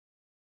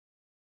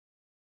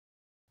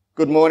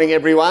Good morning,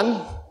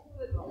 everyone.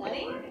 Good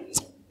morning.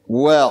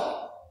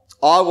 Well,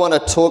 I want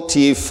to talk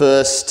to you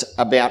first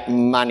about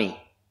money.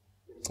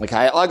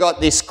 Okay, I got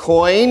this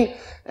coin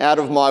out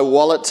of my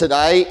wallet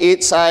today.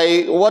 It's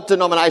what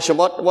denomination?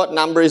 What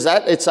number is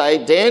that? It's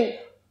Dan?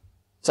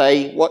 It's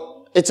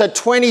a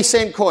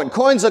 20-cent coin.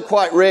 Coins are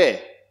quite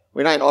rare.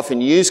 We don't often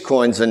use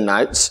coins and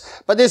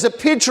notes, but there's a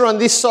picture on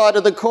this side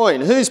of the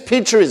coin. Whose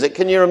picture is it?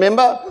 Can you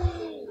remember?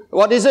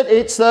 What is it?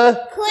 It's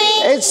the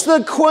Queen. It's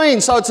the Queen.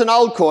 So it's an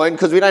old coin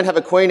because we don't have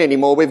a queen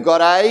anymore. We've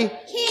got a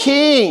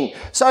king.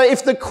 So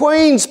if the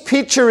Queen's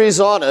picture is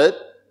on it,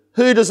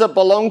 who does it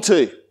belong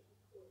to?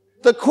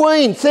 The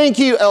Queen. Thank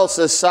you,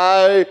 Elsa.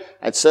 So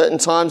at certain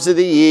times of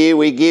the year,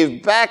 we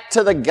give back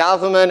to the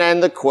government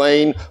and the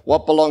Queen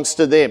what belongs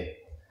to them.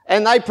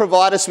 And they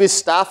provide us with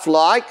stuff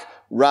like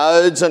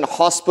roads and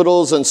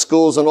hospitals and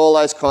schools and all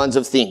those kinds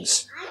of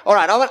things. All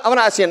right, I want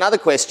to ask you another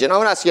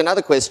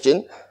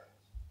question.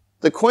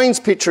 The Queen's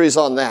picture is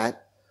on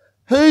that.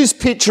 Whose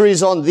picture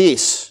is on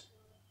this?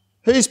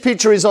 Whose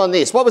picture is on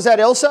this? What was that,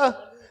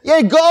 Elsa?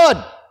 Yeah,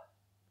 God.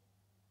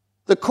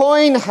 The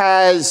coin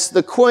has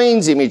the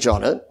Queen's image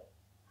on it.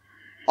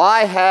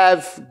 I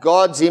have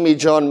God's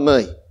image on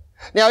me.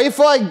 Now, if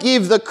I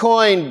give the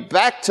coin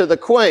back to the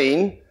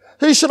Queen,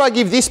 who should I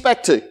give this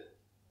back to?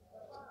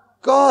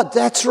 God,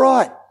 that's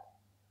right.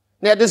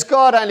 Now, does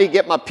God only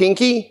get my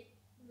pinky?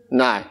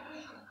 No.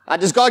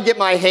 Does God get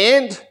my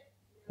hand?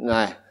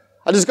 No.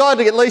 Does God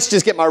at least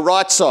just get my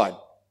right side?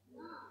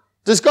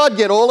 Does God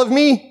get all of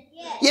me?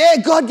 Yeah,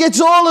 God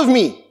gets all of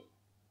me.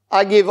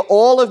 I give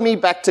all of me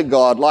back to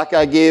God like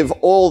I give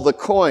all the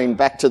coin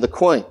back to the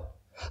Queen.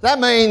 That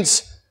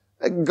means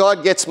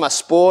God gets my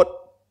sport.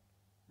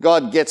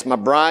 God gets my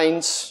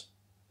brains.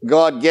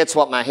 God gets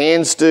what my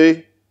hands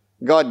do.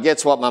 God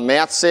gets what my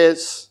mouth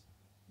says.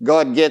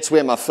 God gets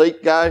where my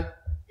feet go.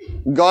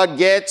 God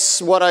gets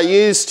what I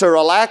use to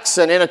relax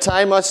and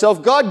entertain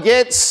myself. God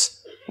gets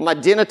my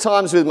dinner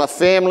times with my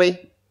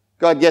family.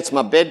 God gets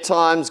my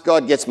bedtimes.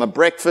 God gets my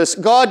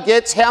breakfast. God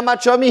gets how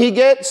much of me he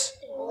gets?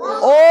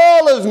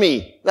 All of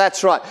me.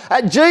 That's right.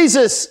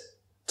 Jesus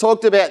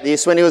talked about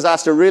this when he was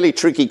asked a really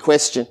tricky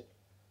question.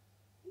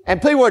 And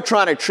people were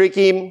trying to trick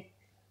him.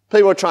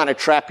 People were trying to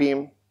trap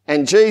him.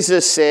 And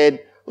Jesus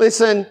said,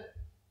 listen,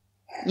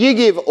 you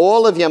give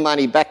all of your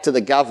money back to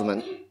the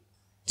government.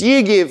 Do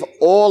you give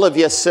all of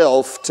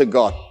yourself to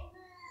God?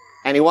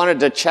 And he wanted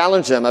to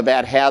challenge them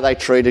about how they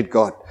treated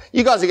God.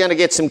 You guys are going to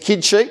get some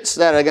kid sheets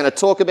that are going to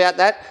talk about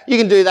that. You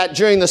can do that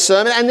during the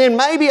sermon. And then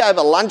maybe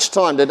over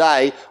lunchtime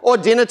today or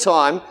dinner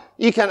time,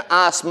 you can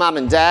ask mum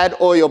and dad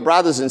or your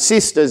brothers and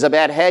sisters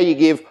about how you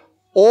give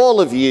all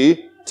of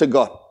you to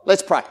God.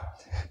 Let's pray.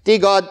 Dear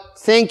God,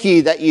 thank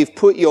you that you've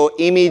put your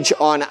image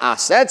on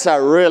us. That's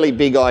a really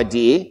big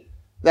idea.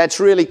 That's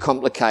really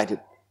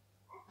complicated.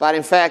 But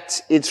in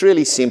fact, it's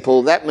really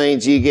simple. That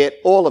means you get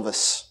all of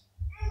us.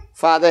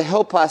 Father,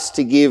 help us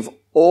to give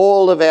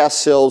all of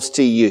ourselves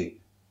to you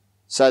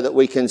so that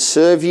we can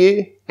serve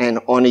you and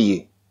honour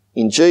you.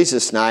 In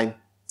Jesus' name,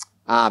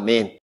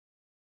 amen.